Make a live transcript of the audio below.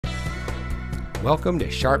Welcome to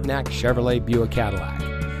Sharpnack Chevrolet Buick Cadillac.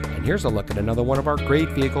 And here's a look at another one of our great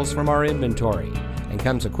vehicles from our inventory, and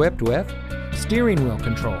comes equipped with steering wheel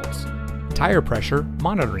controls, tire pressure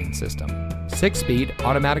monitoring system, 6-speed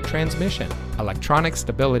automatic transmission, electronic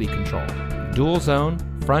stability control, dual zone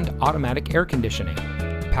front automatic air conditioning,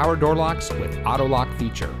 power door locks with auto lock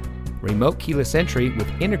feature, remote keyless entry with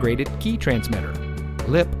integrated key transmitter,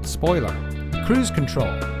 lip spoiler, cruise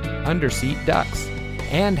control, underseat ducts,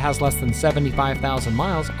 and has less than 75,000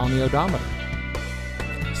 miles on the odometer.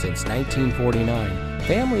 Since 1949,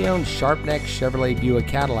 family-owned Sharpnack Chevrolet Buick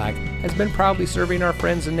Cadillac has been proudly serving our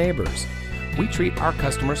friends and neighbors. We treat our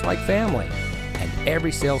customers like family, and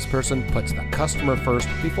every salesperson puts the customer first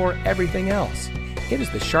before everything else. It is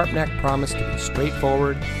the Sharpnack promise to be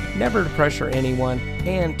straightforward, never to pressure anyone,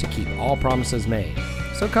 and to keep all promises made.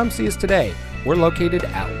 So come see us today. We're located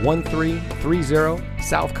at 1330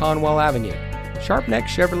 South Conwell Avenue. Sharpnack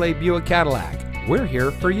Chevrolet Buick Cadillac. We're here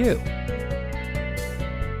for you.